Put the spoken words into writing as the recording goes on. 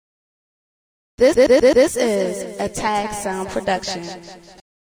This is a Tag Sound production.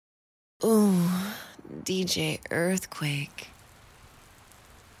 Ooh, DJ Earthkwak.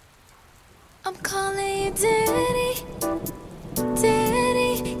 I'm calling you daddy,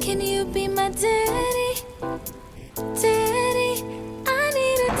 daddy, can you be my daddy? Daddy, I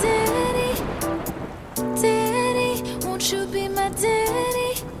need a daddy, daddy, won't you be my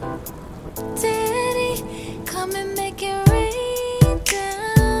daddy? Daddy, come and make it rain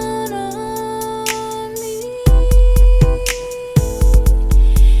down on me.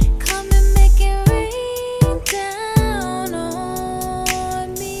 Come and make it rain down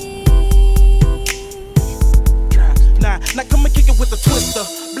on me. Now come and kick it with a Twista.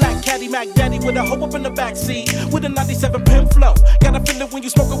 Black caddy, Mac daddy with a hoe up in the backseat with a 97 pin flow. Got a feeling when you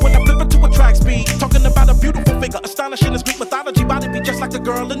smoke it when I flip it to a track speed. Talking about a beautiful figure, astonishing as Greek mythology. Body be just like a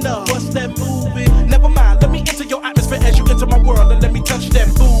girl in love. What's that movie? Never mind, let me enter your atmosphere as you enter my world and let me touch that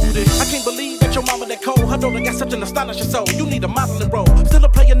booty. I can't believe that your mama that cold. Her daughter got such an astonishing soul. You need a modeling role. Still a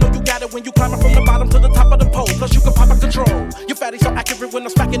player, know you got it when you climbing from the bottom to the top of the pole. Plus you can pop a control. Your fatty so accurate when I'm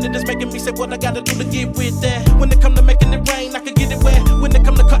smacking it. It's making me say what I gotta do to get with that. When it come to making it rain, I can get it wet. When it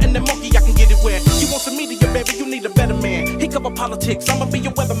come to cutting the monkey, I can get it wet. You want some media, baby, you need a better man. He cover politics, I'ma be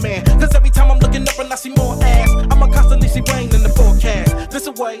your weatherman. Cause every time I'm looking up and I see more ass, I'ma constantly see rain in the forecast. This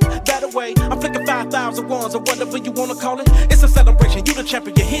away, that away, I'm flicking 5,000 ones or whatever you wanna call it. It's a celebration, you the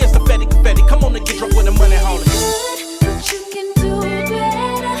champion, here's the confetti, confetti. Come on and get drunk with the money hauling. But you can do better.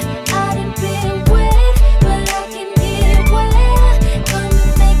 I done been wet, but I can get wet. Come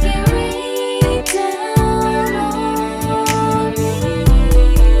and make it rain down on me.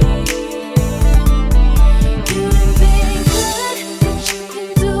 You done been good, but you can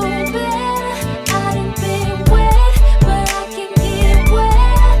do better. I done been wet, but I can get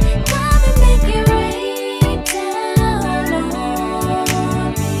wet. Come and make it rain down on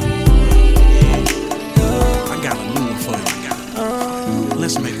me. I got a new one for you.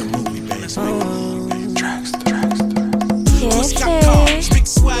 Let's make a movie, baby. Let's make a movie, baby. Tracks. Twist got cars, big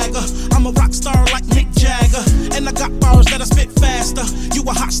swagger. I'm a rock star like Mick Jagger. And I got bars that I spit faster. You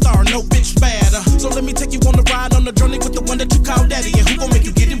a hot star, no bitch badder. So let me take you on a ride on the journey with the one that you call daddy. And who gon' make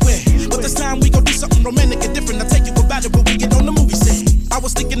you get it wet? But this time we gon' do something romantic and different. I take you about it when we get on the movie set. I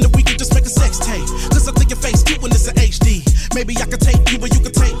was thinking that we could just make a sex tape. Cause I think your face cute when it's in HD. Maybe I could take you, but you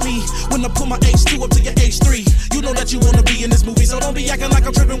could take me. When I put my H2 up to your H3. You know that you wanna be in this movie, so don't be acting like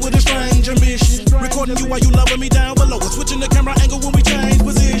I'm tripping with a strange ambition. Recording you while you loving me down below. And switching the camera angle when we change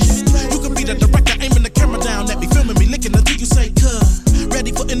position. You could be the director, aiming the camera down at me, filming me, licking until you say, "Cuz."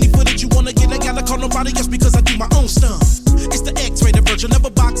 Ready for any footage you wanna get, ain't gotta call nobody else because I do my own stuff. It's the X-rated version of a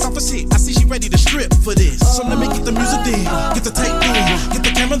box office hit. I see she ready to strip for this. So let me get the music then, get the tape in, get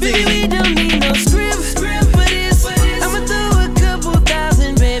the camera then. Baby, we don't need no script for this. I'ma throw a couple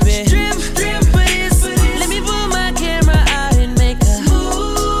thousand, baby. Strip for this. Let me pull my camera out and make a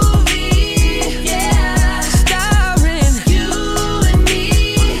movie. Yeah, starring you and me.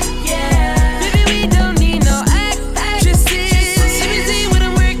 Yeah, baby, we don't need no actresses. Let me see what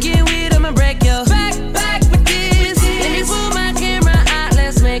I'm working with. I'ma break your back with this. Let me pull my camera out.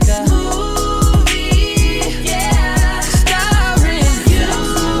 Let's make a movie. Yeah, starring you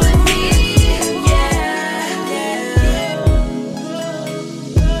and me. Yeah.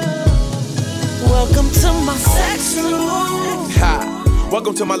 Welcome to my sex room. Ha!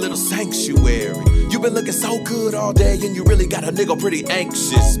 Welcome to my little sanctuary. You been looking so good all day, and you really got a nigga pretty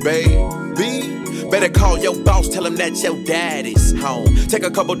anxious, baby. Better call your boss, tell him that your daddy's home. Take a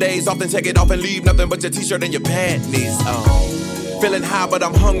couple days off, then take it off and leave nothing but your t-shirt and your panties on. Feeling high, but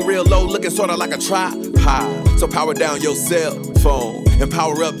I'm hung real low, looking sorta like a tripod. So power down your cell phone and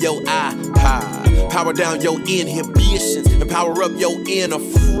power up your iPod. Power down your inhibitions and power up your inner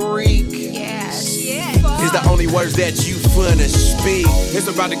freak. Is the only words that you finna speak. It's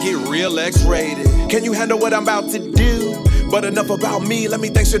about to get real X-rated. Can you handle what I'm about to do? But enough about me, let me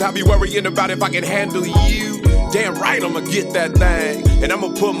think, should I be worrying about if I can handle you? Damn right, I'ma get that thing, and I'ma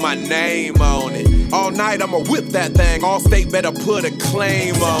put my name on it. All night, I'ma whip that thing, all state better put a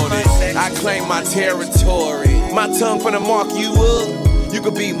claim on it. I claim my territory, my tongue finna mark you up. You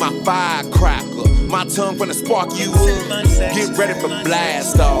could be my firecracker, my tongue finna spark you up. Get ready for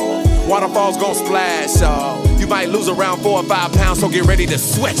blast off. Waterfalls gon' splash off. You might lose around 4 or 5 pounds, so get ready to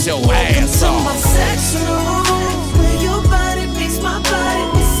sweat your ass off. Welcome to my sex room, where your body meets my body.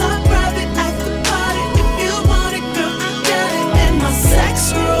 It's our private after party. If you want it, girl, I got it. In my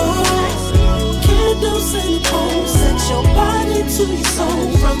sex room, candles in the home. Set your body to your soul,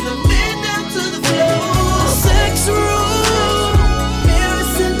 from the bed down to the floor. Sex room,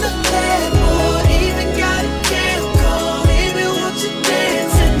 mirrors in the headboard. Even got a camera, baby, won't you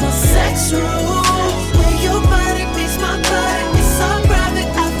dance in my sex room?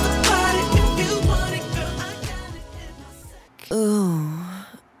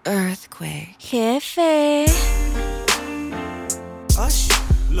 Usher.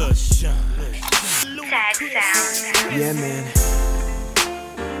 Lil Sean. Tag sound. Yeah, man.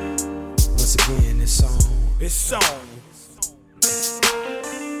 Once again, this song. This song.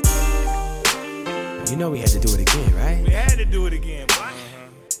 You know we had to do it again, right? We had to do it again, boy.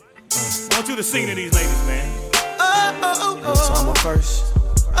 I want you to sing to these ladies, man. So I'm up first.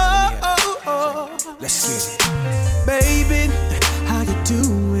 Let's get it. Baby, how you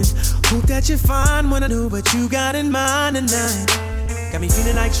doing? Hope that you're fine. Wanna know what you got in mind tonight. Got me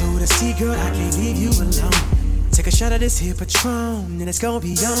feeling like Joe to see, girl, I can't leave you alone. Take a shot of this here Patron, and it's gonna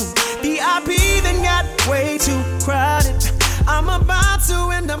be on. VIP then got way too crowded. I'm about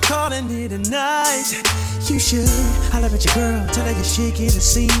to end up calling it a night. You should holler at your girl, tell her you're shaking the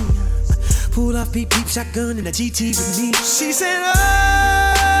scene. Pull off beep beep shotgun in a GT with me. She said,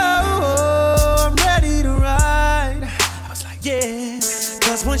 oh, I'm ready to ride. I was like, yeah.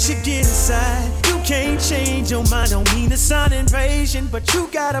 Cause once you get inside, you can't change your mind. Don't mean to sound invasion, but you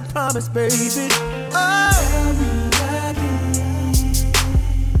gotta promise, baby. Oh,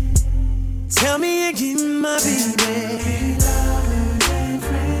 tell me again, my baby.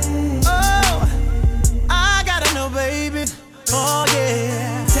 Oh, I gotta know, baby. Oh,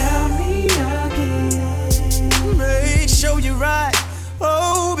 yeah. Tell me again. Make sure you're right.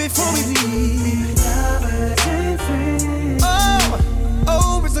 Oh, before we leave.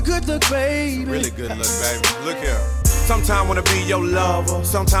 Oh, it's a good look, baby. Really good look, baby. Look here. Sometime wanna be your lover,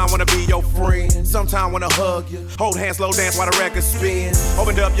 sometime wanna be your friend, sometime wanna hug you, hold hands, slow dance while the record spin.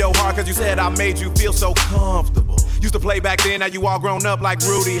 Opened up your heart cause you said I made you feel so comfortable. Used to play back then, now you all grown up like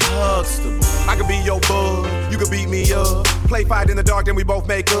Rudy Huxtable. I could be your bud, you could beat me up. Play fight in the dark, then we both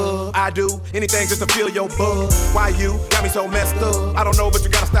make up. I do anything just to feel your buzz. Why you got me so messed up? I don't know, but you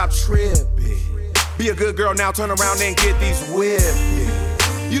gotta stop tripping. Be a good girl now, turn around and get these whipping.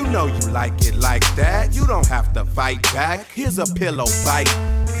 You know you like it like that. You don't have to fight back. Here's a pillow, bite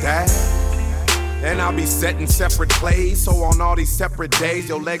that. And I'll be setting separate plays, so on all these separate days,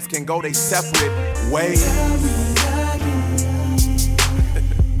 your legs can go they separate ways.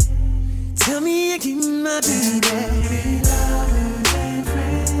 Tell me again, my baby.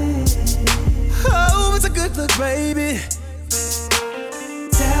 Oh, it's a good look, baby.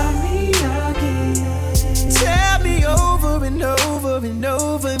 Tell me again. Tell me over and over and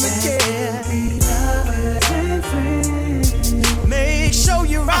over again. Make sure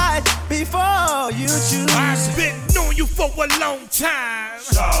you're right before you choose. I've been knowing you for a long time,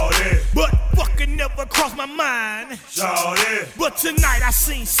 Shawty, but fucking never crossed my mind. Shawty, But tonight I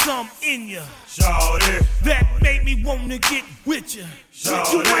seen something in you Shawty, that made me wanna get with you.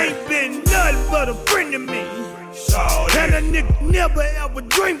 Shawty. You ain't been nothing but a friend to me, Shawty, and a nigga never ever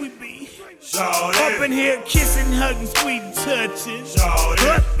dreamed we'd be. Shawty, Up in here kissing, hugging, sweet and touching. Shawty,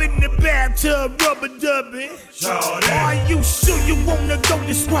 Up in the bathtub, rubber dubbing. Shawty, Are you sure you wanna go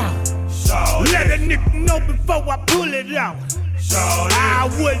this route? Shawty, Let a nigga know before I pull it out. Shawty, I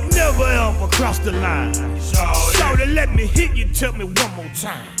would never ever cross the line. Shawty, Shawty, let me hit you, tell me one more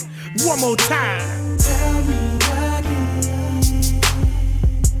time. One more time. Tell me again.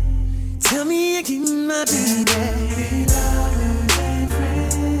 Tell me again, my baby.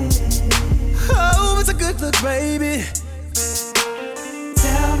 Oh, it's a good look, baby.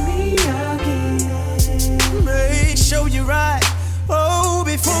 Tell me again. Make sure you're right. Oh,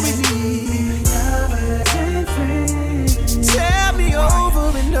 before we leave. Tell me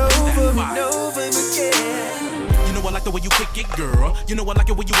over and over and over again. You know I like the way you kick it, girl. You know I like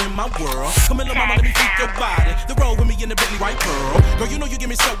it when you in my world. Come in, little mama, let me freak your body. The road with me in the Bentley white pearl. Girl, you know you give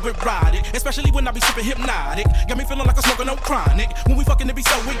me so erotic, especially when I be sipping hypnotic. Got me feeling like I'm smoking on chronic. When we fucking, it be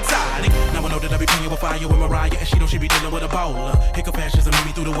so exotic. Now I know that I be playing with fire with Mariah, and she know she be dealing with a bowler. Hiccup fashions and meet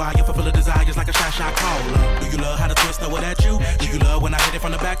me through the wire, full of desires like a shot caller. Do you love how the twist throw it at you? Do you love when I hit it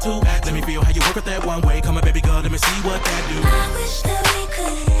from the back too? Let me feel how you work it that one way. Come on, baby girl, let me see what that do. I wish that we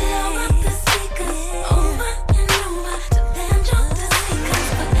could blow up the speakers over and over to then jump the speakers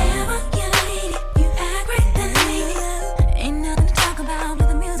forever. You need it, you act great, then leave it. Ain't nothing to talk about with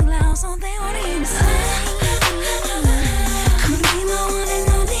the music loud, so they wanna hear me say. Come be my one and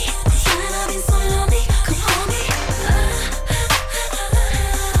only. I'm trying to be so lonely. Come hold me.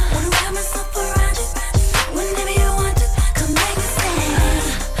 Wanna wrap myself around you whenever you want to. Come make me sing.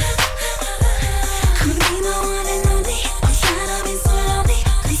 Come be my one and only. I'm trying to be so lonely.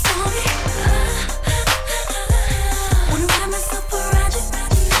 Come hold me. Wanna wrap myself around you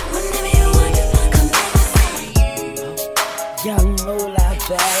whenever you want to. Come make me sing. Young Moolah,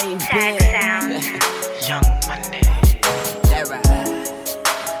 baby. Tag sound. Young Money.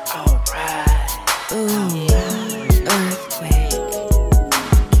 Earthquake.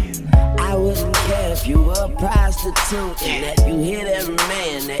 I wouldn't care if you were a prostitute. prostitute, and that you hit every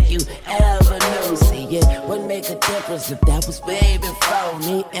man that you ever knew. See, it wouldn't make a difference if that was way before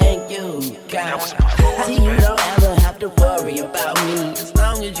me and you. God. See, you don't ever have to worry about me as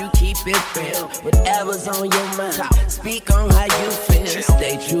long as you keep it real. Whatever's on your mind, speak on how you feel.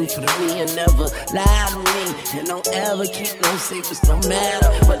 Stay true to me and never lie to me, and don't ever keep no secrets, no matter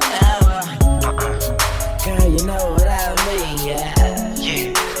whatever. Girl, you know what I mean, yeah.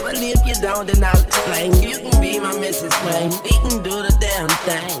 But if you don't, then I'll explain. You can be my Mrs. Wayne. We can do the damn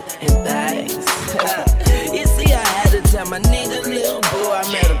thing and things. You see, I had to tell my nigga, little boy, I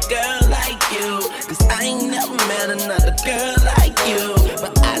met a girl like you. Cause I ain't never met another girl like you.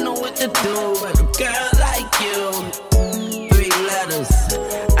 But I know what to do with a girl like you. 3 letters,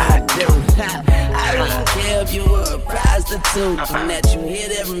 I do. I don't care if you were a prostitute, and that you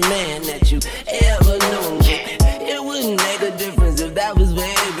hit every man that you ever knew. It wouldn't make a difference if that was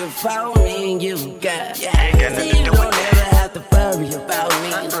way before me and you got. See, you don't ever have to worry about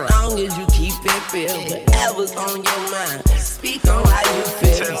me as long as you keep it real. Whatever's on your mind, speak on how you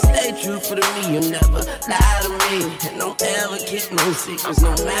feel. Stay true for me, you never lie to me, and don't ever keep no secrets,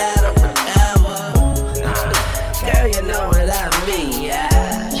 no matter whatever. Girl, you know what I mean, yeah.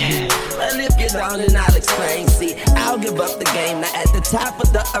 Well, if you don't, then I'll explain. See, I'll give up the game. Now at the top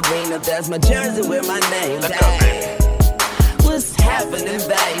of the arena, there's my jersey with my name tag. What's happening,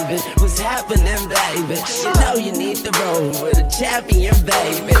 baby? What's happening, baby? You know you need to roll with a champion,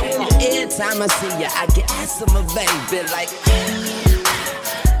 baby. Every time I see you, I get asthma, baby. Like,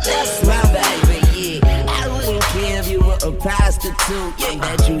 that's my baby, yeah. I wouldn't care if you were a prostitute, yeah.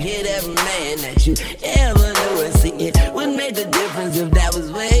 That you hit every man that you ever knew. And see, it wouldn't make a difference if that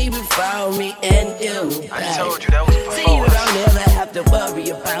was way before me and you. I told you that was before. See, you don't ever have to worry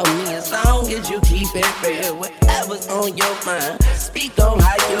about me as long as you keep it real. Whatever's on your mind, speak on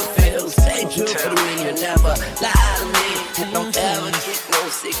how you feel. Stay true to me, you never lie to me, and don't ever get no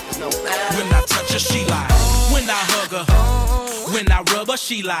secrets, no matter. When I touch her, she lie. When I hug her, when I rub her,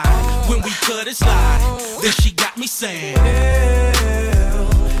 she lie. When we cut it slide, then she got me saying, girl,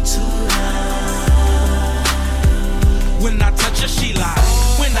 tonight. When I touch her, she lie.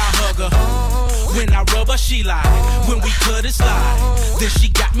 When I hug her, when I rub her, she lie. When we cut it slide, then she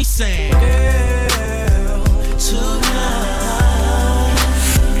got me saying, girl, tonight.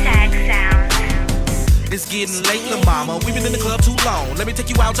 Tag sound. It's getting late, lil' mama. We been in the club too long. Let me take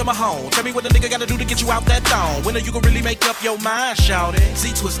you out to my home. Tell me what the nigga gotta do to get you out that thong. When are you gonna really make up your mind, shawty?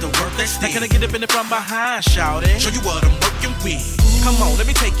 See, Twista work that stick. Now can I get up in it from behind, shawty? Show you what I'm working with. Come on, let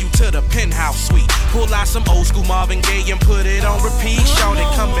me take you to the penthouse suite. Pull out some old school Marvin Gaye and put it on repeat. Shawty,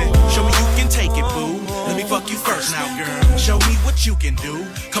 come in, show me you can take it, boo. Let me fuck you first now, girl. Show me what you can do.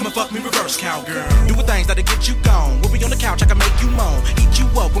 Come and fuck me reverse, cowgirl. Doing things that'll get you gone. When we on the couch, I can make you moan. Eat you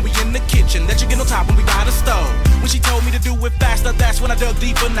up when we in the kitchen. Let you get on top when we by the stove. When she told me to do it faster, that's when I dug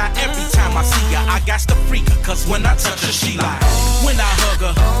deeper. Now every time I see her, I got to freak her. Cause when I touch her, she lie. When I hug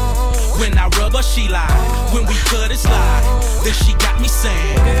her, when I rub her, she lie. When we cut it slide, then she got me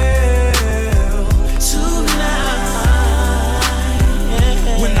saying, girl, tonight.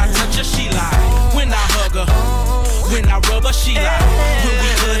 When I touch her, she lie. When I hug her, when I rub her, she lie. When we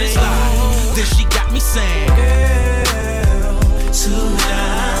cut it slide, then she got me saying, girl,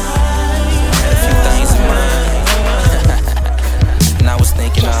 tonight. A few things in mind, and I was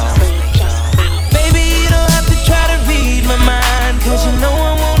thinking baby, you don't have to try to read my mind, cause you know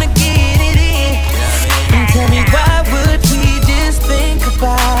I wanna get it in. And tell me, why would we just think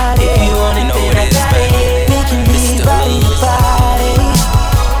about it? If you want it, then I got it. Making me body to body,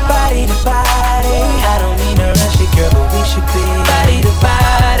 body to body. I don't mean to rush it, girl, but we should be body to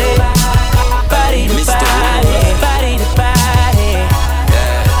body, body to body, body to body.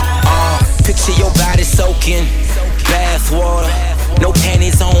 picture your body soaking bath water. No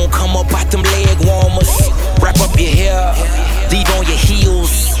panties on, come up out them leg warmers. Wrap up your hair, leave on your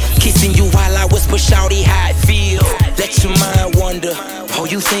heels. Kissing you while I whisper, shawty, how it feel. Let your mind wander, oh,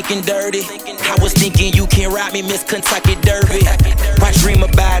 you thinking dirty. I was thinking you can ride me, Miss Kentucky Derby. Why dream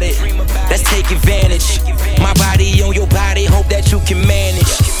about it? Let's take advantage. My body on your body, hope that you can manage.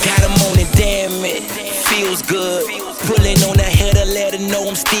 Got 'em on it, damn it, feels good. Pulling on the header, let her know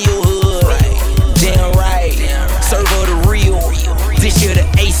I'm still hood. Damn right, serve her the real. This year the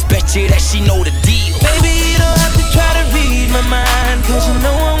ace, bet you that she know the deal. Baby, you don't have to try to read my mind, cause you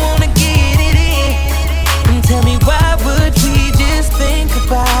know I wanna get it in. And tell me, why would we just think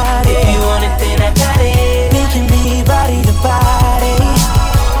about it? If you want it, then I got it. Making me body to body,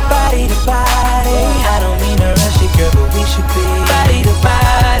 body to body. I don't mean to rush it, girl, but we should be body to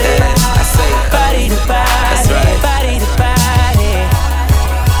body, I say body to body, that's right. body to body.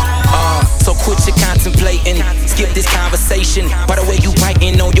 So quit your contemplating,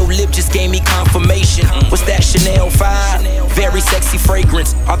 very sexy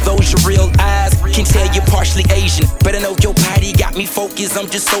fragrance. Are those your real eyes? Can tell you're partially Asian, but I know your body got me focused. I'm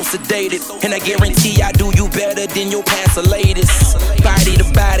just so sedated, and I guarantee I do you better than your past or latest. Body to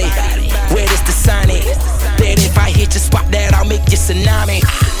body, where does the sign it? That if I hit your spot, that I'll make you tsunami.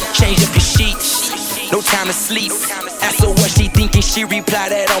 Change up your sheets, no time to sleep. Ask her what she thinking, she reply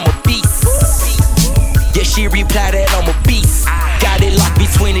that I'm a beast. Yeah, she reply that I'm a beast. Got it locked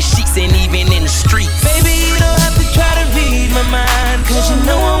between the sheets and even in the streets. Baby, you don't have to try to read my mind, cause you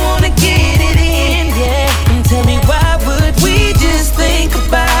know I wanna get it in, yeah. And tell me why would we just think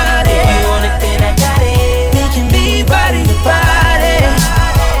about it? If you want it, then I got it. We can be body to body,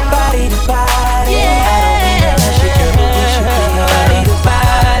 body to body. Yeah. I don't mean that I should care, but we should be body to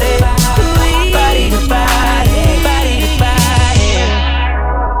body, body to body, body to body.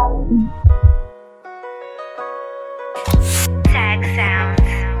 Tag sounds.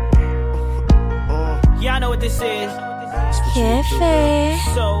 Y'all know what this is. Jefe.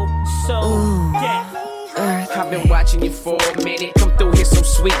 So, yeah. I've been watching you for a minute. Come through here, some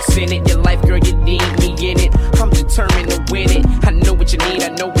sweets in it. Your life, girl, you need me in it. I'm determined to win it. I know what you need, I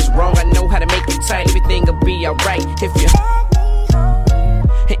know what's wrong. I know how to make it tight. Everything'll be alright if you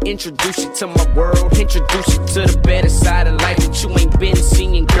introduce you to my world. Introduce you to the better side of life that you ain't been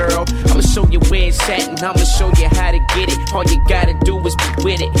seeing, girl. I'ma show you where it's at, and I'ma show you how to get it. All you gotta do is be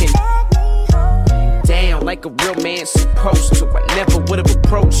with it. And down like a real man supposed to. I never would've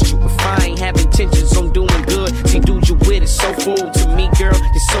approached you if I ain't have intentions on doing good. See, dude, you with it so full to me, girl.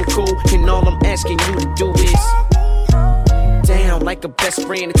 You're so cool, and all I'm asking you to do is down like a best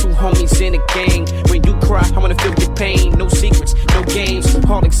friend and two homies in a gang. When you cry, I wanna feel your pain. No secrets, no games,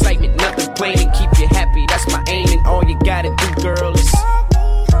 all excitement, nothing plain. And keep you happy, that's my aim. And all you gotta do, girl, is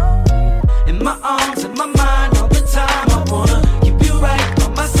in my arms, in my mind, all the time. I wanna keep you right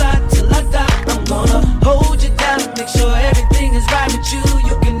on my side till I die. I'm gonna hold you down and make sure everything is right with you.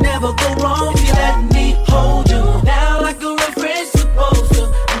 You can never go wrong if you let me hold you down like a real friend's supposed to.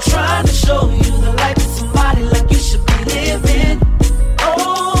 I'm trying to show you the life of somebody like you should be living.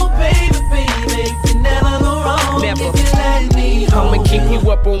 Oh, baby, baby, you never go wrong if you let me hold I'ma keep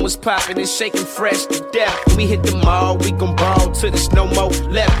you up on what's poppin' and shaking fresh to death. When we hit the mall, we gon' ball till there's no more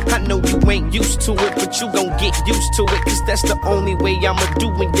left. I know you ain't used to it, but you gon' get used to it, cause that's the only way I'ma do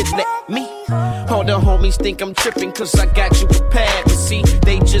when you let me. All the homies think I'm trippin' cause I got you prepared. But see,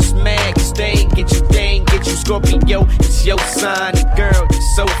 they just mad cause they ain't get you Scorpio, it's your sign. And girl, you're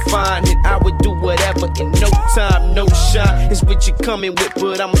so fine, and I would do whatever in no time, no shine. It's what you coming with,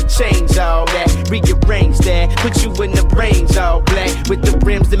 but I'ma change all that. Rearrange that, put you in the range all black. With the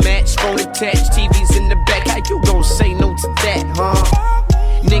rims that match, phone attached, TVs in the back. How you gon' say no to that, huh?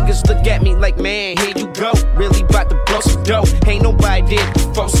 Niggas look at me like, man, here you go. Really bout to blow some dough. Ain't nobody did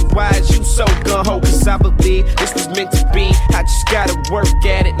before, so why is you so gung-ho? Cause I believe this was meant to be. I just gotta work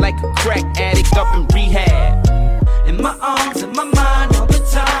at it like a crack addict up in rehab. In my arms, in my mind, all the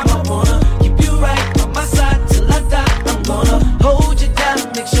time. I wanna keep you right on my side till I die. I'm gonna hold you down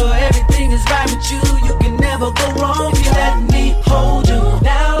and make sure everything is right with you. You can never go wrong if you let me hold you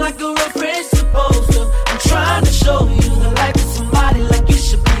down like a real friend's supposed to. I'm trying to show you the life of somebody like you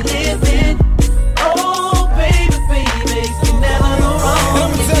should be living. Oh, baby, baby, you never go wrong. Let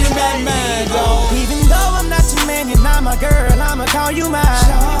me tell you about mine, dog. Even though I'm not your man, you're not my girl, I'ma call you mine.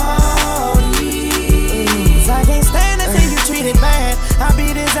 Shawty. I can't stand to see you treated bad. I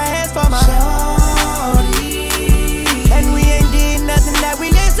beat his ass for my Shawty. And we ain't did nothing that we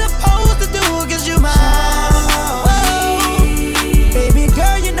ain't supposed to do, cause you mine. Whoa. Baby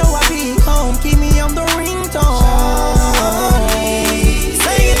girl, you know I be home. Keep me on the ringtone.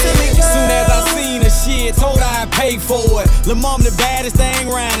 Sing it to me, girl. Soon as I seen her shit, told her I'd pay for it. Lil' mom the baddest thing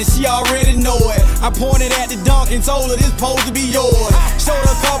round and she already know it. I pointed at the dunk and told her this supposed to be yours. Showed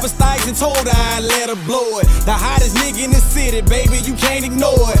her a couple stikes and told her I'd let her blow it. The hottest nigga in the city, baby, you can't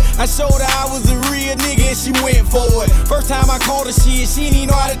ignore it. I showed her I was a real nigga and she went for it. First time I called her shit, she didn't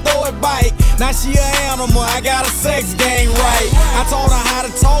even know how to throw it bike. Now she an animal, I got a sex game right. I taught her how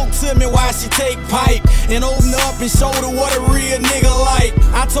to talk to me while she take pipe. And open up and showed her what a real nigga like.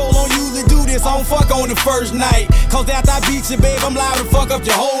 I told her you to do this, I don't fuck on the first night. Cause after I beat you, babe, I'm liable to fuck up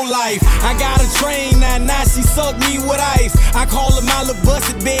your whole life. I got a train now she suck me with ice. I call her my little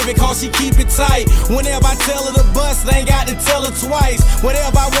busted baby cause she keep it tight. Whenever I tell her to bust, I ain't got to tell her twice.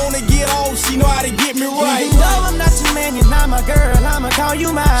 Whatever I wanna get off, she know how to get me right. Even though I'm not your man, you're not my girl, I'ma call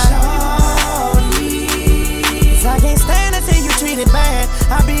you mine. Shawty. Cause I can't stand to see you treated bad.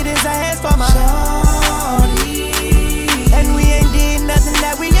 I beat his ass for my Shawty. And we ain't did nothing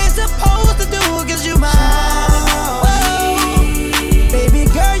that we ain't supposed to do, cause you mine. Whoa. Baby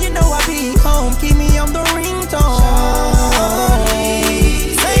girl, you know I be home. Keep me on the ringtone.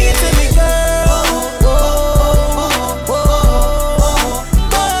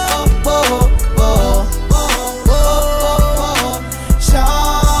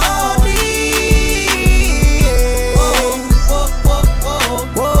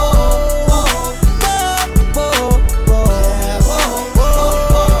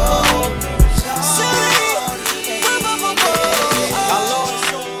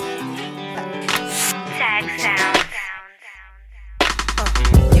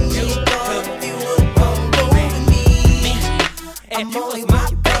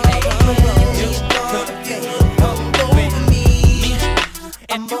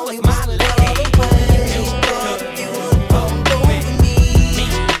 you was my lady,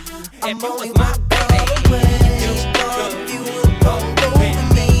 if you was my baby,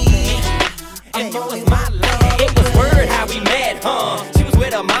 if you was my lady. It was word how we met, She was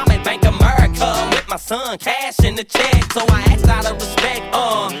with her mom at Bank America, with my son cash in the check. So I asked out of respect,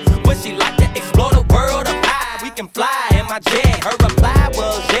 would she like to explore the world of high? We can fly in my jet. Her reply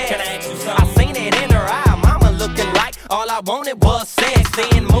was yes. I seen it in her eye, mama looking like all I wanted was sex.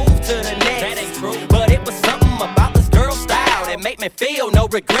 Then move to the next. That ain't true. But it was something about this girl's style that made me feel no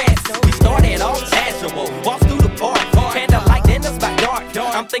regrets. We started off casual, walked through the park, candlelight dinners by dark.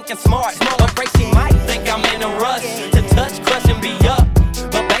 I'm thinking smart, afraid she might think I'm in a rush to touch, crush, and be up.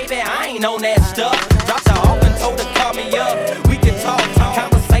 But baby, I ain't on that stuff. Dropped her off and told her call me up. We can talk,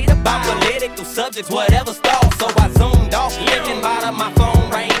 conversate about political subjects, whatever's thought. So I zoomed off, thinking about her, my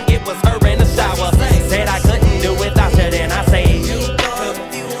phone rang. It was her in the shower. Said I couldn't do without her, then I said,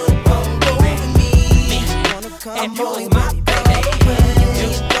 and you was my baby.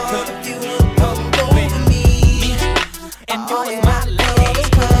 And you was my lady.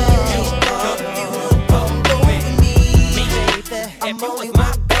 And you was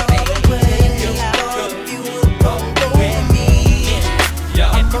my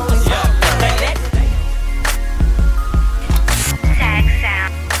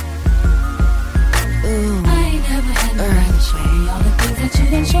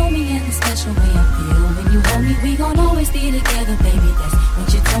show me in the special way I feel when you hold me. We gon' always be together, baby. That's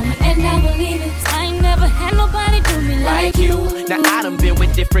what you told me, and I believe it. I ain't never had nobody do me like you. Now I done been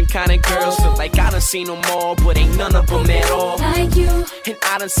with different kind of girls, feel like I done seen them all, but ain't none of them at all like you. And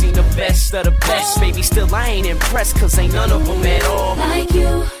I done seen the best of the best, baby. Still I ain't impressed, cause ain't none of them at all like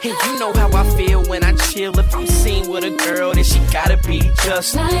you. And you know how I feel when I chill. If I'm seen with a girl, then she gotta be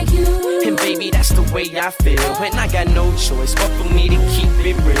just like you. And baby, that's the way I feel, and I got no choice but for me to keep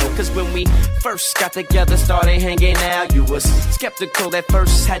it real. Cause when we first got together, started hanging out, you was skeptical at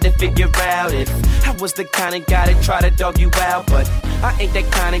first, had to figure out if I was the kind of guy that try to dog you out. But I ain't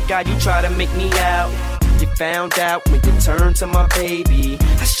that kind of guy you try to make me out. You found out when you turned to my baby.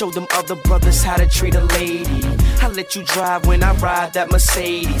 I showed them other brothers how to treat a lady. I let you drive when I ride that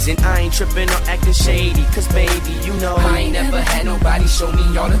Mercedes, and I ain't tripping or acting shady, cause baby, you know I ain't never had nobody show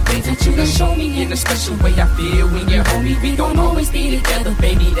me all the things that you done show me. In a special way I feel when you're home. We gon' always be together,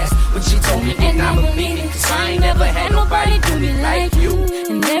 baby. That's what she told me, and I believe it, cause I ain't never had nobody do me like you.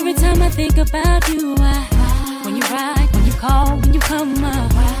 And every time I think about you, when you ride, when you call, when you come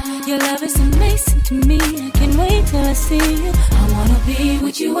up, your love is amazing to me. I can't wait till I see you. I wanna be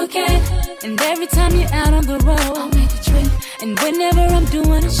with you again. And every time you're out on the road, I'll make a trip. And whenever I'm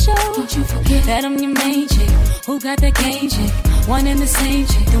doing a show, don't you forget that I'm your main chick, who got that game chick, one and the same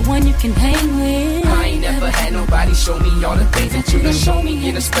chick, the one you can hang with. I ain't never had nobody show me all the things that you done show me.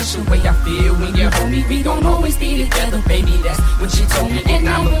 In a special way I feel when you're home. We gon' always be together, baby. That's what she told me, and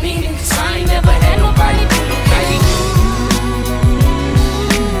I believe it, cause I ain't never had nobody do me like you.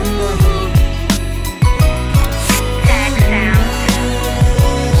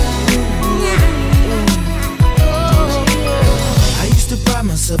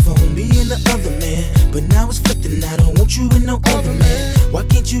 Myself on being the other man, but now it's flipped and I don't want you in no other man. Why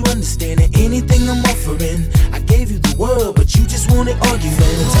can't you understand that anything I'm offering? I gave you the world, but you just wanted arguing.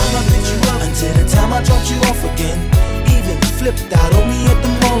 From the time I picked you up until the time I dropped you off again, even flipped out on me at the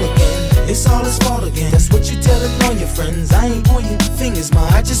mall again. It's all his fault again. That's what you telling all your friends. I ain't pointing fingers, ma,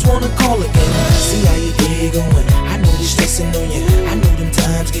 I just wanna call again. See how your day going, I know you're stressing on you. I know them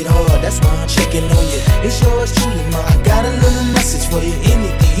times get hard, that's why I'm checking on you. It's yours truly, ma, I got a little message for you.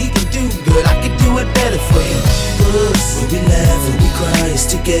 Anything he can do good, I can do it better for you. When we laugh and we cry, it's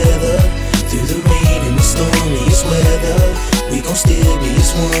together. Through the rain and the stormiest weather, we gon' still be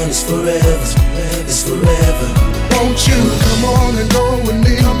as one, it's forever, it's forever. Won't you come on and go with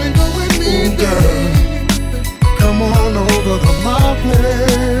me? Come and go with me, girl. Come on over to my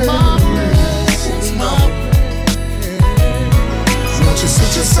place. Won't you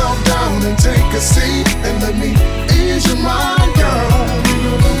sit yourself down and take a seat and let me ease your mind, girl?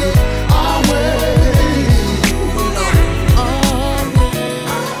 Our way.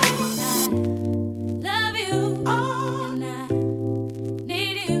 Love you, and I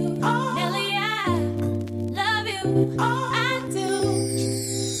need you, Nelly. I love you, I do.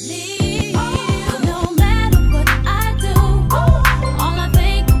 Need you, no matter what I do. All I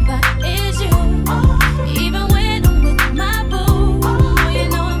think about is you. Even when I'm with my boo, you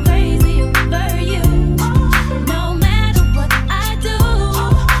know I'm crazy over you. No matter what I do,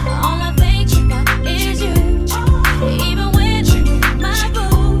 all I think about is you. Even when I'm with my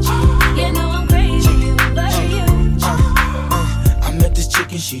boo, you know I'm crazy over you. I met this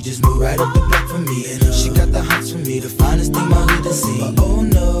chick and she She just moved right up the block for me. And she got the hots for me, the finest thing my hood has seen. But oh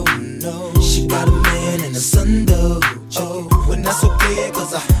no, no, she got a man and a son though. Oh, when that's okay,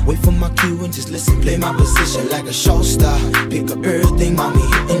 cause I wait for my cue and just listen, play my position like a show star. Pick up everything, mommy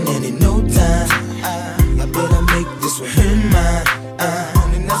hitting, and in no time, I better make this with him mine.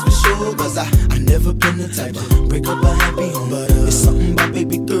 And that's for sure, cause I never been the type to break up a happy home. But it's something about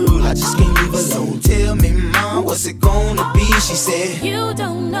baby girl, I just can't leave alone. Tell me, mom, what's it gonna be? She said, you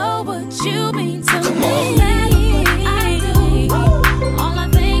don't know what you mean to come me. on. I do. All I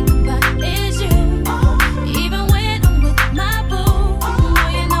think about is you. Even when I'm with my boo, oh,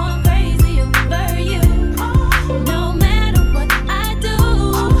 you know I'm crazy over you. No matter what I do,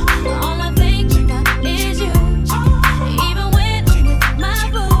 all I think about is you. Even when I'm with my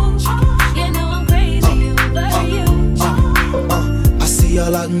boo, you know I'm crazy over you. I see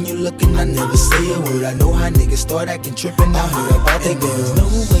all out and you looking, I never say a word. I know how niggas start acting trippin'. I heard about that girl. No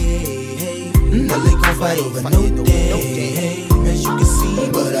way, hey, Nelly gon' fight over no day, hey, as you can see.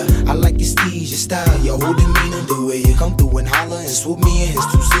 But I like your steez, your style, your whole demeanor, the way you come through and holler and swoop me in his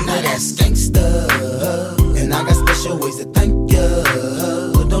two-seater. Now that's gangsta, and I got special ways to thank ya.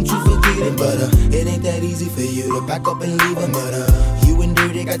 Don't you forget it, but it ain't that easy for you to back up and leave him. But you and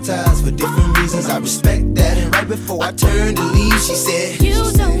Dirty got ties for different reasons. I respect that. And right before I turned to leave, she said,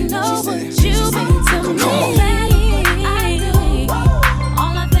 you don't know what you mean to me. Come on. I do.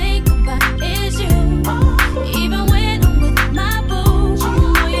 All I think about is you. Even when I'm with my boo,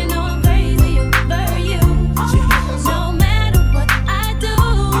 oh, you know I'm crazy over you. No matter what I do,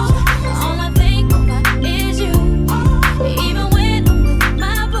 all I think about is you. Even when I'm with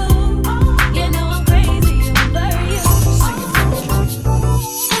my boo, you know I'm crazy over you.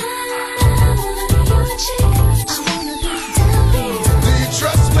 Do you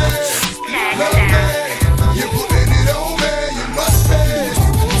trust me? Love me? You putting it on me, you must be.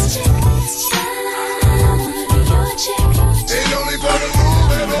 Ain't only for the move,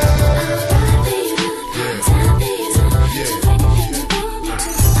 baby.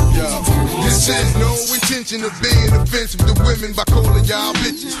 This is no intention of being offensive to women by calling y'all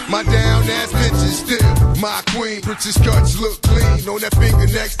bitches. My down ass bitches still my queen. Princess cuts look clean on that finger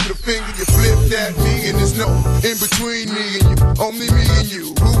next to the finger. You flip that me and there's no in between me and you. Only me and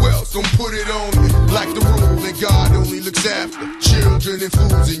you. Who else gon' put it on me? Like the rule that God only looks after children and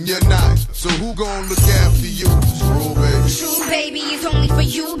fools and you're not. So who gon' look after you? Rule, baby. True, baby, it's only for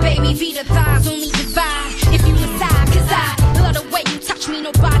you, baby. Vita thighs only divide if you decide. Cause I love the way you touch me,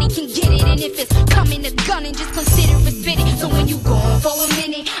 nobody can get it. And if it's coming to gun and just consider it fitted. So when you gone for a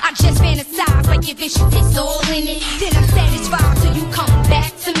minute, I just fantasize like if it's all in it. Then I'm satisfied till you come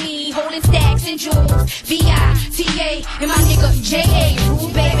back to me, holding stacks and jewels. Vita and my nigga J.A. Rule,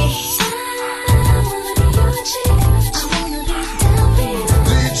 baby.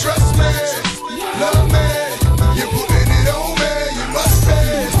 Do you trust me? Love me? You putting it on me, you must be.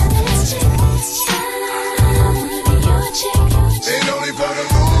 Ain't only for the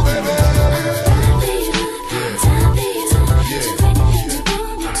move, baby.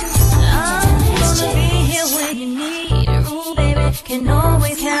 I'll be here when you need it. Ooh, baby, can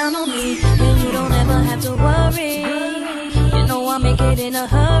always count on me. And you don't ever have to worry. You know I'll make it in a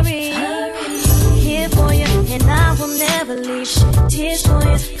hurry. Here for you, and I will never leave. Shed tears for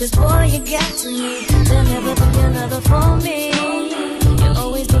you, cause boy, you got to me. There'll never be another for me. You'll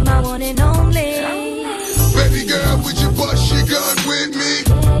always be my one and only. Baby girl, would you bust your gun with me?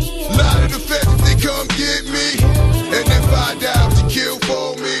 Lot of the feds, they come get me. And if I die, would you kill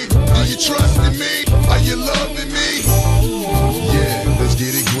for me? Do you trust in me? Are you loving me? Yeah, let's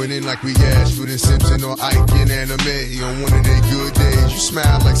get it grinning like we Ashford and Simpson or Ike in anime. On one of their good days, you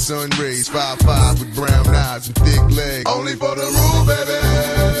smile like sun rays. 5'5" with brown eyes and thick legs. Only for the rule, baby.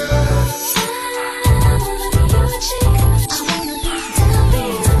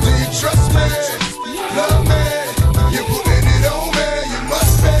 Do you trust me? Love me? You putting it on me, you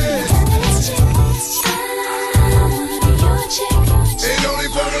must be. Ain't only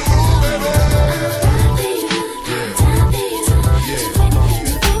for the rule, baby.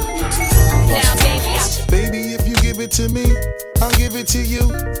 Baby, if you give it to me, I'll give it to you.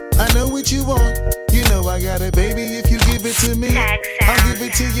 I know what you want, you know I got it. Baby, if you give it to me, I'll give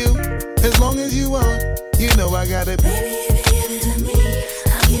it to you. As long as you want, you know I got it. Baby, if you give it to me,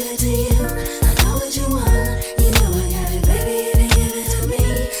 I'll give it to you. I know what you want, you know I got it. Baby, if you give it to me,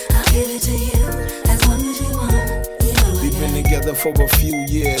 I'll give it to you. As long as you want, you know I got it. We've been together for a few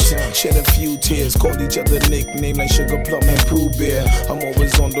years. Shed a few tears, called each other nickname like Sugar Plum and Pooh Bear. I'm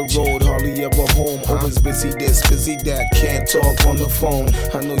always on the road, hardly ever home. Always busy this, busy that, can't talk on the phone.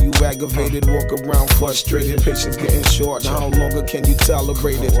 I know you aggravated, walk around frustrated. Patience getting short, now how longer can you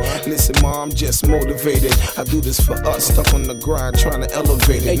tolerate it? Listen, Ma, I'm just motivated. I do this for us, stuck on the grind, trying to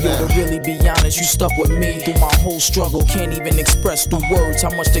elevate it. Hey, yo, to really be honest, you stuck with me through my whole struggle. Can't even express through words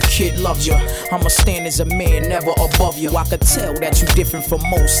how much the kid loves you. I'ma stand as a man, never above you. I could tell that you different from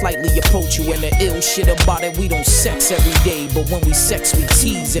most, slightly approach you. And the ill shit about it, we don't sex every day, but when we sex, we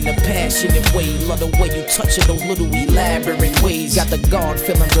tease in a passionate way. Love the way you touch it, those little elaborate ways. Got the guard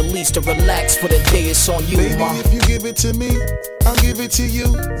feeling released to relax for the day. It's on you, baby, Ma. if you give it to me, I'll give it to you.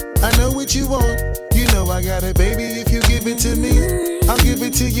 I know what you want, you know I got it, baby. If you give it to me, I'll give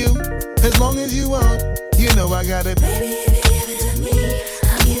it to you. As long as you want, you know I got it, baby. If you give it to me,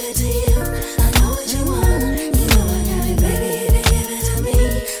 I'll give it to you. I know what you want, you know I got it, baby. If you give it to me,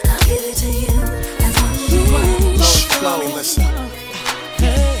 I'll give it to you. As long as you want. Slow, listen.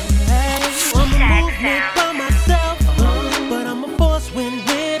 I'm a movement by myself, but I'm a force when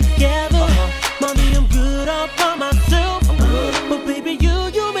we're together. Mommy, I'm good all by myself, but baby,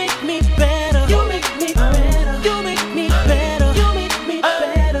 you make me better. You make me better. You make me better. You make me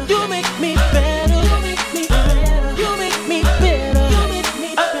better. You make me better. You make me better. You make me better. You make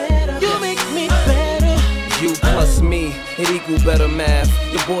me better. You make me better. You plus me, it equal better math.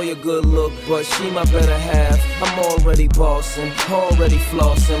 Your boy a good look, but she my better half. I'm already bossing, already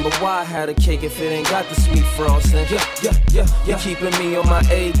flossing, but why have a cake if it ain't got the sweet frosting? Yeah. You're keeping me on my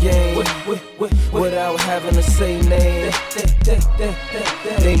A game without having to say name.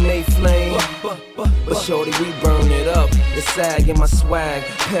 They may flame, but shorty, we burn it up. The sag in my swag,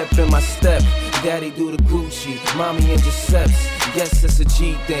 pep in my step. Daddy do the Gucci, mommy in Giuseppe's. Yes, it's a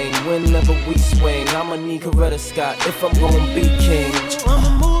G thing. Whenever we swing, I'ma need Coretta Scott if I'm gonna be king. I'm a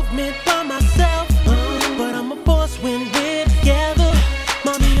movement by myself, but I'm a force when we're together.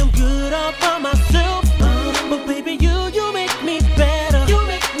 Mommy, I'm good all by myself, but baby, you make me better. You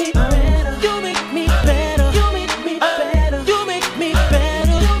make me better. You make me better. You make me better. You make me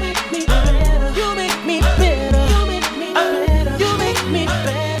better. You make me better. You make me better. You make me better. You make me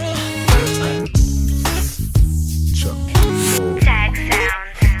better. Tag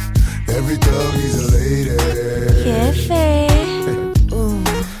sound. Every dog needs a lady. Ooh,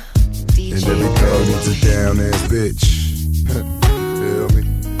 DJ. And every dog needs a down ass bitch. Feel me?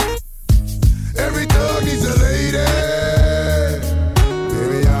 Every dog needs a lady.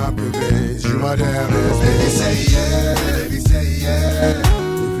 Baby, I'm your bitch. You my down ass bitch. Baby, say yeah. Baby, say yeah.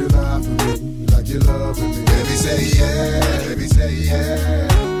 If you lie for me, like you're loving me. Baby, say yeah. Baby, say yeah.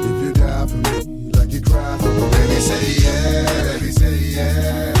 If you die for me, like you cry for me. Baby, say yeah. Baby, say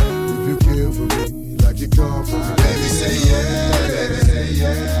yeah. If you kill for me, like you come for me. Baby, say yeah. Baby, say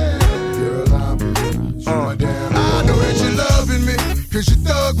yeah. You're alive for me. You my down. I know that you're loving me, cause you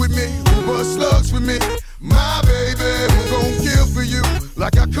thug with me, who bust slugs with me. My baby, who gon' kill for you,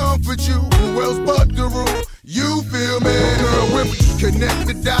 like I comfort you, who else but the rule? You feel me? Girl, when we connect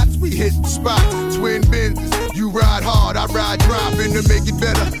the dots, we hit the spots. Twin Benzes, you ride hard, I ride driving to make it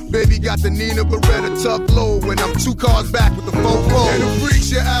better. Baby got the Nina Beretta tucked low, and I'm 2 cars back with the 4-4. And the freaks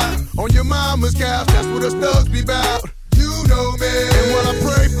you out on your mama's couch, that's what us thugs be bout. You know me, and when I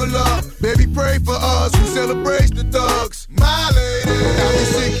pray for love, baby pray for us who celebrates the thugs. My lady, I be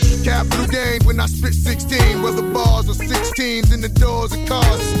sick, capital gains when I spit 16. Whether bars or 16s in the doors of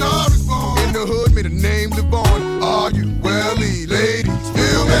cars, a star is born. In the hood, may the name live on. Are you welly, ladies?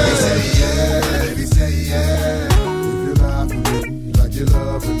 Feel me? Baby say yeah, baby say yeah. If you lie for me, like you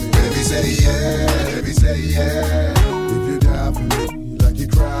loving me. Baby say yeah, baby say yeah. If you die for me, like you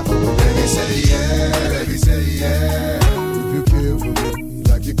cry for me. Baby say yeah, baby say yeah. If you kill for me,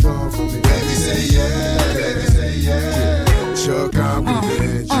 like you come for me. Baby say yeah, baby say yeah. Sure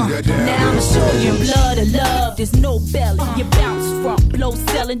compliment, you got down. Now I'm sure your blood of love, there's no belly. You bounce from blow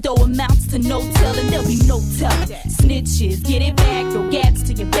selling, though amounts to no telling. There'll be no telling. Snitches, get it back, throw gaps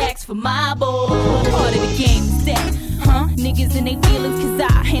to your backs for my boy. What part of the game is that? Huh? Niggas in they feelings, cause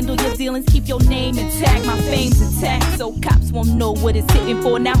I handle your dealings, keep your name intact, my fame's intact, so cops won't know what it's hitting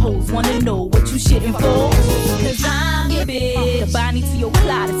for. Now hoes wanna know what you shitting for. Cause I'm your bitch, the body to your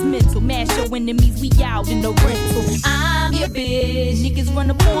Clyde is mental. Mash your enemies, we out in the rental. I'm your bitch, niggas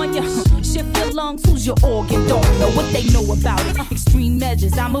run up on ya. Shift your lungs, who's your organ? Don't know what they know about it. Extreme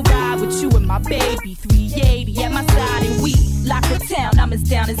measures, I'ma ride with you and my baby. 380 at my side and we lock the town. I'm as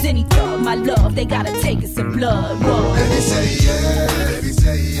down as any thug. My love, they gotta take us in blood. Whoa. Baby say yeah, baby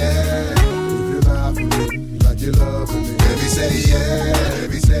say yeah. If you lie for me, like you loving me. Baby say yeah,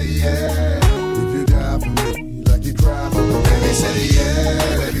 baby say yeah. If you die for me, like you cry for me. Baby Baby, say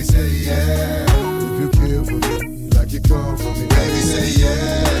yeah. Baby, say yeah. If you care for me, like you come for me. Baby, say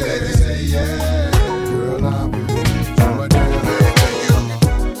yeah. Baby, say yeah. Girl, I'm with you. Do it now, baby.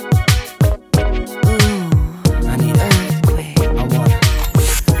 I need earthquake. I want it.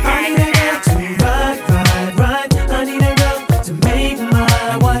 I need a girl to ride. I need a girl to make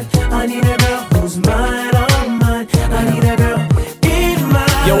my wife. I need a girl who's mine, all mine. I need a girl in my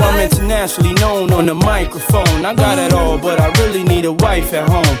Yo, I'm internationally known on the microphone. I got it all, but I really need a wife at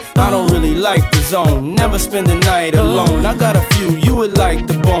home. I don't really like the zone, never spend the night alone. I got a few, you would like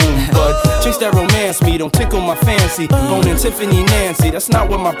the bone, but chicks that romance me don't tickle my fancy. Bone and Tiffany Nancy, that's not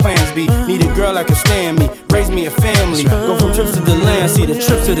what my plans be. Need a girl that can stand me, raise me a family. Go from trips to the land, see the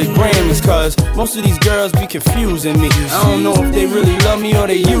trips to the Grammys. Cause most of these girls be confusing me. I don't know if they really love me or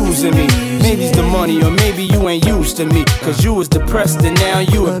they using me. Maybe it's the money or maybe you ain't used to me. Cause you was depressed and now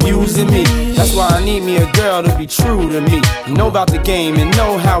you abusing me. That's why I need me a girl to be true to me. Know about the game and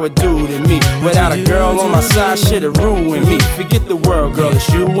know how it do to me. Without a girl on my side, shit'll ruin me. Forget the world, girl, it's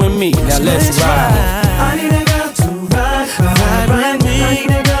you and me. Now let's ride. I need a girl to ride with me. I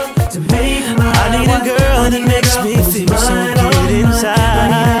need a girl to make my wife. I need a girl that makes me feel so good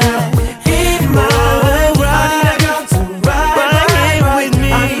inside. In my world, I need a girl to ride with me.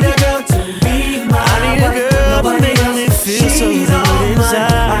 I need a girl to be my wife. I need a girl that makes me feel so good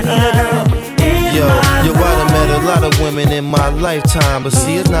inside. I need a girl. Yo, I done met a lot of women in my lifetime, but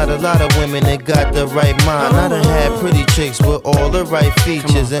see, it's not a lot of women that got the right mind. I done had pretty chicks with all the right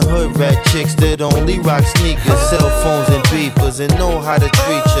features, and hood rat chicks that only rock sneakers, cell phones and beepers, and know how to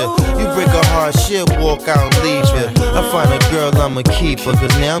treat you. You break a heart, she'll walk out and leave you. I find a girl, I'ma keep her,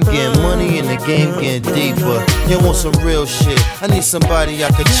 cause now I'm getting money and the game getting deeper. You want some real shit, I need somebody I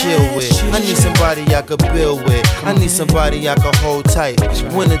could chill with. I need somebody I could build with. I need somebody I could hold tight.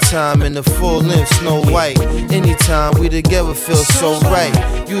 Wintertime in the full length, Snow White. Anytime we together feel so right.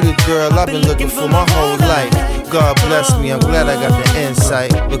 You the girl I've been looking for my whole life. God bless me, I'm glad I got the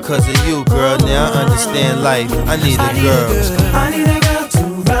insight. Because of you, girl, now I understand life. I need a girl. I need a girl to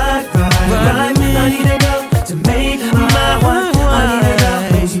ride. I need a girl to make my wife. I need a girl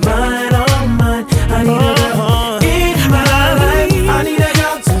who's mine, all mine. I need a girl in my life. I need a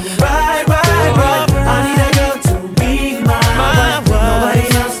girl to ride. I need a girl to be my wife. Nobody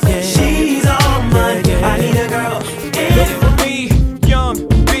else, she's all mine. I need a girl in Look for me, young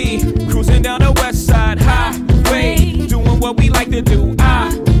B, cruising down the west side highway, doing what we like to do.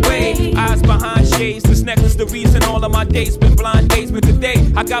 Eyes behind shades, this necklace the reason all of my dates been blind dates. But today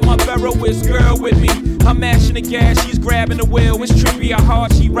I got my Fabolous girl with me. I'm mashing the gas, she's grabbing the wheel. It's trippy how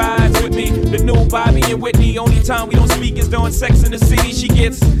hard she rides with me. The new Bobby and Whitney, only time we don't speak is during Sex in the City. She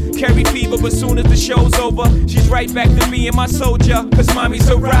gets Carey fever, but soon as the show's over, she's right back to me and my soldier. Cause mommy's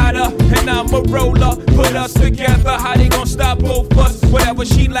a rider and I'm a roller. Put us together, how they gon' stop both us? Whatever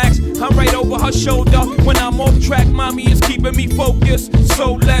she lacks, I'm right over her shoulder. When I'm off track, mommy is keeping me focused.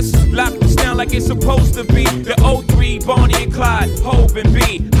 So let's lock this down like it's supposed to be. The 03, Bonnie and Clyde, Hov and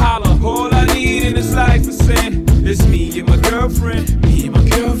B. Holla, all I need in this life is sin. It's me and my girlfriend, me and my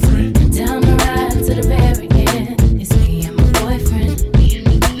girlfriend. Down the ride to the very end. It's me and my boyfriend, me and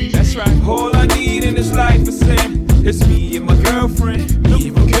my boyfriend. That's right, all I need in this life is sin. It's me and my girlfriend, me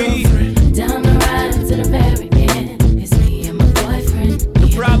and my girlfriend. Down the ride to the very end. It's me and my boyfriend. The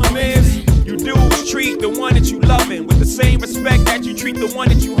problem is, you dudes treat the one that you loving with the same respect that you treat the one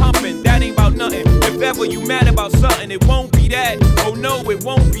that you humping. That ain't about nothing. If ever you mad about something, it won't be that. Oh no, it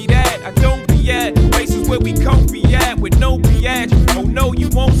won't be that. I don't be at places where we comfy at with no biatch. Oh no, you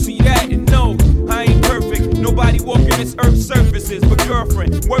won't see that. And no, I ain't perfect. Nobody walking this earth's surfaces. But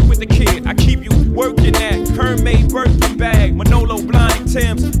girlfriend, work with the kid. I keep you working at Hermès Birkin bag, Manolo blinding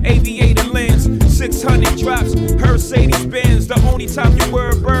Timbs, aviator lens, 600 drops, Mercedes Benz. The only time you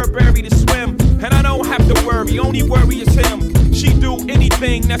wear a Burberry to swim. And I don't have to worry, only worry is him. She do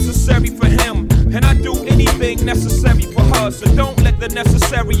anything necessary for him, and I do anything necessary for her. So don't let the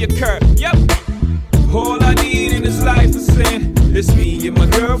necessary occur. Yep. All I need in this life is sin. It's me and my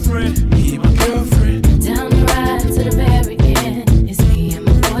girlfriend, me and my girlfriend. Down the ride to the very end. It's me and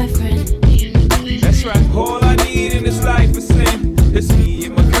my boyfriend, me and my boyfriend. That's right. All I need in this life is sin. It's me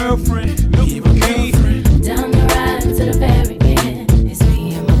and my girlfriend, me and my girlfriend. Down the ride to the very end. It's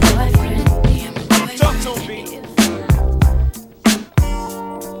me and my boyfriend, me and my boyfriend. Talk to me.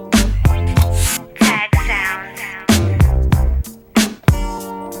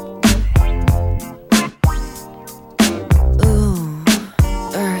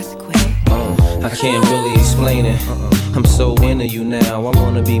 I can't really explain it. I'm so into you now. I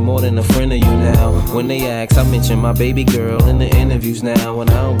wanna be more than a friend of you now. When they ask, I mention my baby girl in the interviews now. And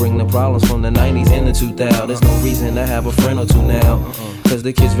I don't bring the problems from the 90s and the 2000s. There's no reason to have a friend or two now. Cause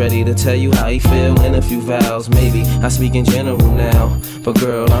the kid's ready to tell you how he feel in a few vows. Maybe I speak in general now. But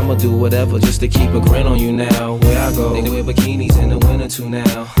girl, I'ma do whatever just to keep a grin on you now. Where I go, they wear bikinis in the winter too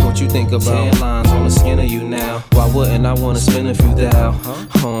now. What you think about tan lines on the skin of you now? Why wouldn't I wanna spend a few thou?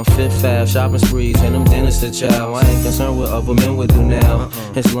 On Fifth Ave, shopping sprees and them dinners to chow. I ain't concerned what other men would do now.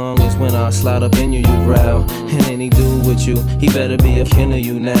 As long as when I slide up in you, you growl. And any dude with you, he better be a kin of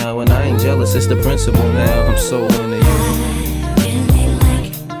you now. And I ain't jealous, it's the principle now. I'm so into you.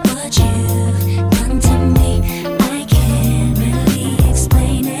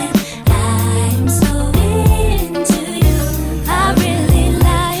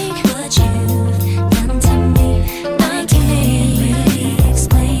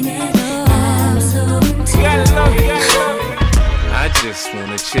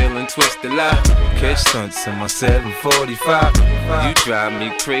 Wanna chill and twist the lot. Catch stunts in my 745. You drive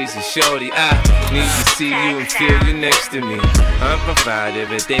me crazy, shorty. I need to see you and feel you next to me. I provide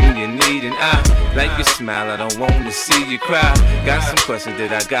everything you need, and I like your smile. I don't want to see you cry. Got some questions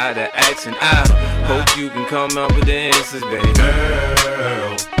that I gotta ask, and I hope you can come up with the answers, baby.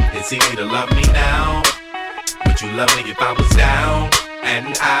 Girl, it's easy to love me now. Would you love me if I was down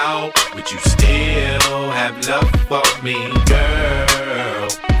and out? Would you still have love for me, girl?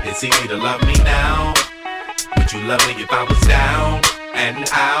 It's easy to love me now. Would you love me if I was down and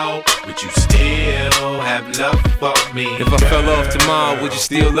out? Would you still have love for me, If I fell off tomorrow, would you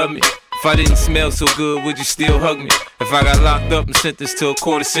still love me? If I didn't smell so good, would you still hug me? If I got locked up and sentenced to a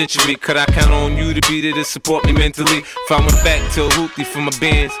quarter century, could I count on you to be there to support me mentally? If I went back to a hoopty for my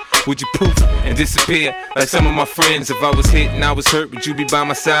bands, would you poof and disappear like some of my friends? If I was hit and I was hurt, would you be by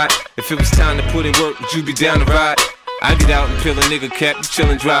my side? If it was time to put in work, would you be down to ride? I get out and peel a nigga cap, you chill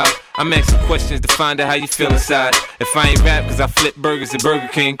and drive. I'm asking questions to find out how you feel inside. If I ain't rap cause I flip burgers at Burger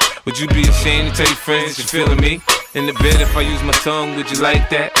King, would you be ashamed to tell your friends that you're feeling me? In the bed, if I use my tongue, would you like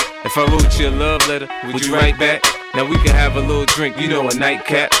that? If I wrote you a love letter, would you write back? Now we can have a little drink, you know, a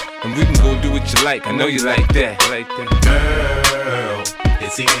nightcap, and we can go do what you like. I know you like that, Girl,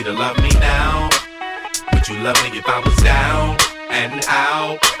 it's easy to love me now. Would you love me if I was down and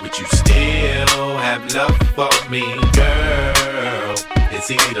out? Would you still have love for me, girl? It's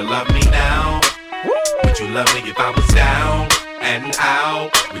easy to love me now. Would you love me if I was down and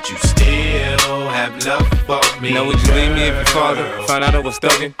out? Would you still have love for me? Now would you leave me if your father found out I was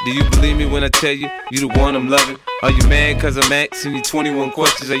thugging? Do you believe me when I tell you, you the one I'm loving? Are you mad cause I'm asking you 21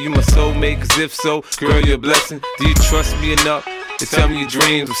 questions? Are you my soulmate? Cause if so, girl, you're a blessing. Do you trust me enough to tell me your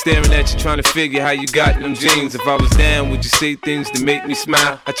dreams? I'm staring at you trying to figure how you got them jeans. If I was down, would you say things to make me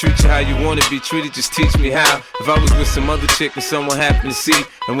smile? I treat you how you wanna be treated, just teach me how. If I was with some other chick and someone happened to see,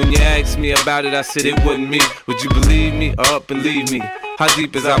 and when you asked me about it, I said it wasn't me, would you believe me or up and leave me? How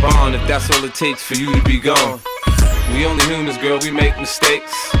deep is our bond if that's all it takes for you to be gone? We only humans, girl, we make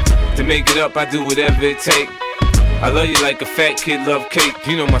mistakes. To make it up, I do whatever it takes. I love you like a fat kid love cake.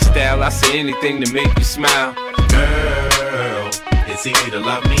 You know my style, I say anything to make you smile. Girl, it's easy to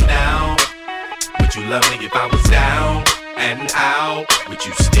love me now. Would you love me if I was down and out? Would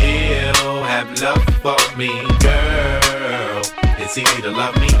you still have love for me, girl? It's easy to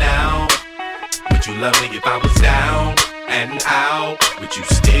love me now. Would you love me if I was down and out? Would you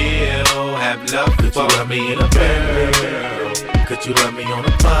still have love for me? Could you love me in a bed? Could you love me on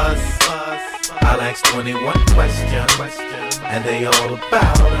a bus? I'll ask 21 questions, and they all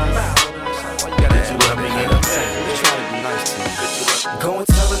about us. Could you love me in a bed? Go and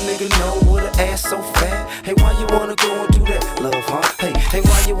tell a nigga no with an ass so fat. Hey, why you wanna go and do that, love, huh? Hey,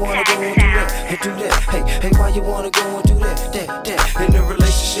 why you wanna go and do that? Hey, do that. Hey, why you wanna go and do that? In a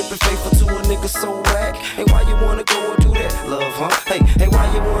relationship and faithful to a nigga so whack. Hey, why you wanna go and do that, love, huh? Hey, why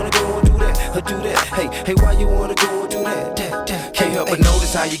you wanna go and do that? Or do that? Hey, why you wanna go and do that? Can't help but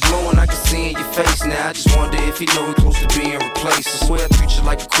notice how you glowing, I can see in your face. Now I just wonder if you know you're close to being replaced. I swear I treat you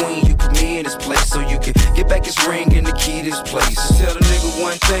like a queen, you put me in this place so you can get back his ring and the key to this place. Tell the nigga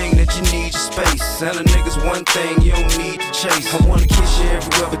one thing, that you need your space. Tell the niggas one thing, you don't need to chase. I wanna kiss you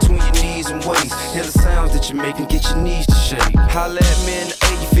everywhere between your knees and waist. Hear the sounds that you make and get your knees to shake. Holla at me in the A,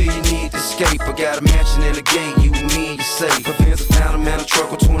 you feel you need to escape. I got a mansion in the gate, you and me and you safe. My fans have found a man, a truck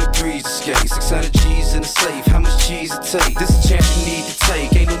with 23s to skate. 600 G's in the safe, how much cheese it take? This is a chance you need to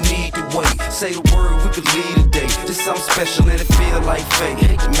take, ain't no need to wait. Say the word, we could lead a day. Just something special and it feel like fate.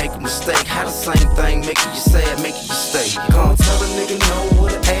 Hate to make a mistake, how the same thing making you sad, making you stay. Come tell a nigga no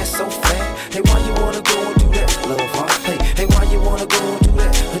with an ass so fat. Hey, why you wanna go and do that, love, huh? Hey, why you wanna go and do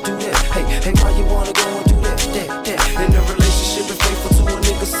that? Or do that? Hey, why you wanna go and do that? In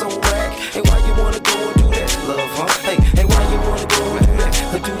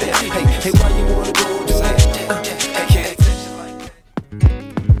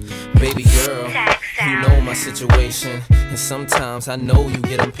Baby girl, you know my situation, and sometimes I know you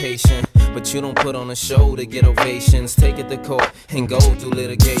get impatient, but you don't put on a show to get ovations. Take it to court and go through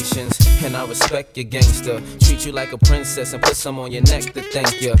litigations, and I respect your gangster. Treat you like a princess and put some on your neck to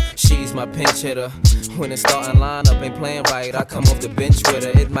thank you. She's my pinch hitter. When the starting lineup ain't playing right, I come off the bench with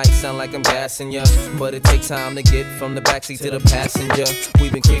her. It might sound like I'm gassing ya, but it takes time to get from the backseat to the passenger.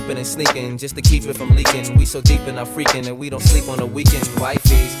 We've been creeping and sneaking just to keep it from leaking. We so deep in our freaking and we don't sleep on the weekend.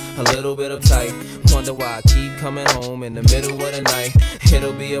 Wifey's a little bit uptight. Wonder why I keep coming home in the middle of the night.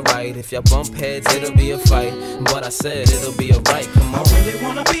 It'll be alright. If y'all bump heads, it'll be a fight. But I said it'll be alright. Come on. I really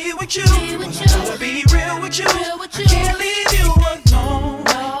wanna be with you. Wanna be real with you. I can't leave you alone.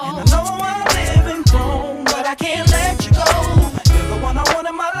 And I know I'm living wrong, but I can't let you go. You're the one I want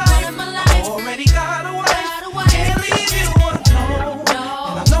in my life. I already got a wife. Can't leave you alone.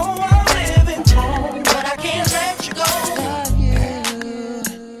 And I know I'm living wrong, but I can't let you go.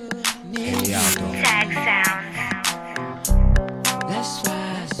 Tag sounds. Let's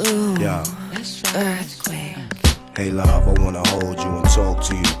rise. Yeah. Let's rise. Earthkwak. Hey love, I wanna hold you and talk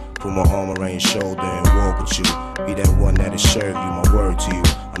to you. Put my arm around your shoulder and walk with you. Be that one that'll serve you, my word to you.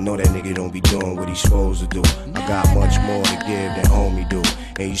 I know that nigga don't be doing what he's supposed to do. I got much more to give than homie do.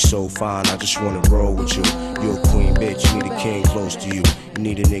 And you so fine, I just wanna roll with you. You a queen bitch, you need a king close to you. You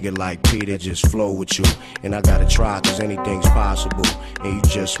need a nigga like P that just flow with you. And I gotta try cause anything's possible. And you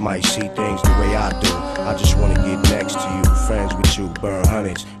just might see things the way I do. I just wanna get next to you, friends with you, burn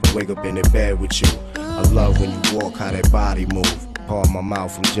hundreds, and wake up in the bed with you. I love when you walk, how that body move. Pardon my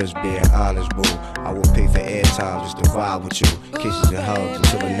mouth, I'm just being honest, boo. I will pay for airtime just to vibe with you. Kisses and hugs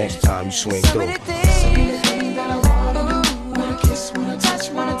until the next time you swing through. So many things that I wanna do. Wanna kiss, wanna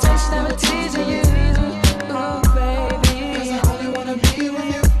touch, never teasing you. Ooh, baby. Cause I only wanna be with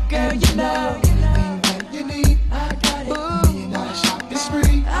you. Girl, you know. Anything that you need, I got it. $1,000,000 shopping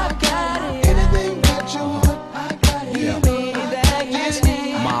spree, I got it. Anything that you want, I got it. You mean that you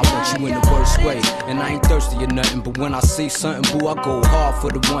need. Ma, I want you in the worst way, and I ain't thirsty or nothing, but when I see something, boo, I go hard for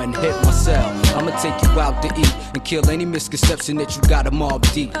the one, hit myself. I'ma take you out to eat and kill any misconception that you got a mob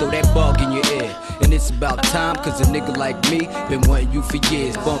deep. Throw that bug in your ear, and it's about time, cause a nigga like me been wanting you for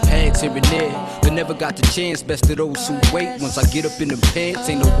years. Bump heads here and there, but never got the chance. Best of those who wait. Once I get up in them pants,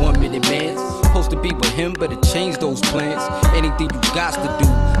 ain't no 1 minute man. Supposed to be with him, but it changed those plans. Anything you got to do,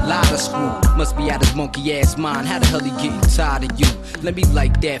 lie to screw. Must be out his monkey ass mind. How the hell he getting tired of you? Let me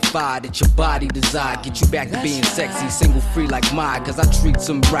light that fire that your body desire. Get you back to being sexy, single free like mine. Cause I treat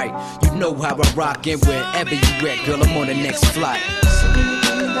them right. You know how I rock and wherever you at, girl, I'm on the next flight. So many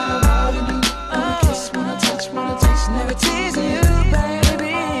things that I wanna do. Wanna kiss, wanna touch, never teasing you,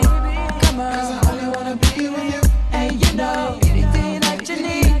 baby. Come on. Cause I only wanna be with you. And you know, anything that you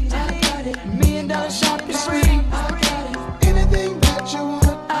need, I got it. $1,000,000 shopping spree, I got it. Anything that you want,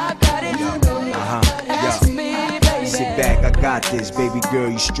 I got it. You know, ask me, baby. Sit back, I got this, baby girl,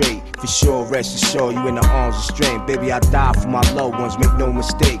 you straight. For sure, rest assured, you in the arms of strength. Baby, I die for my loved ones, make no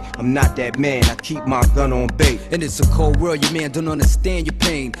mistake. I'm not that man, I keep my gun on bait. And it's a cold world, your man don't understand your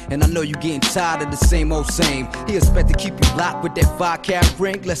pain. And I know you getting tired of the same old same. He expect to keep you locked with that 5-carat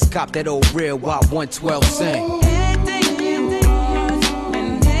ring. Let's cop that old real while 112 sing.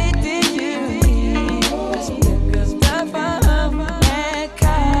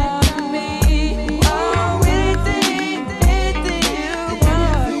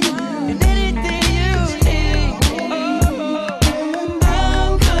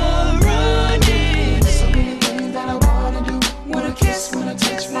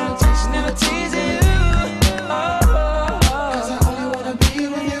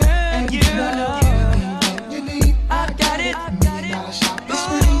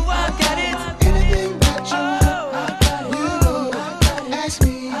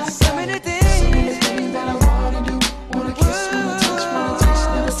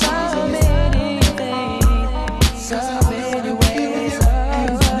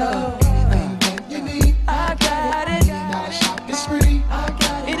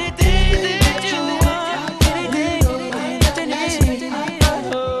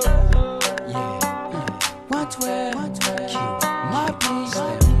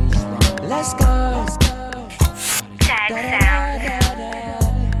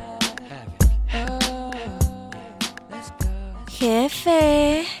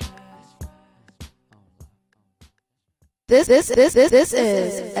 This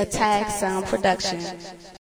is a Tag Sound production.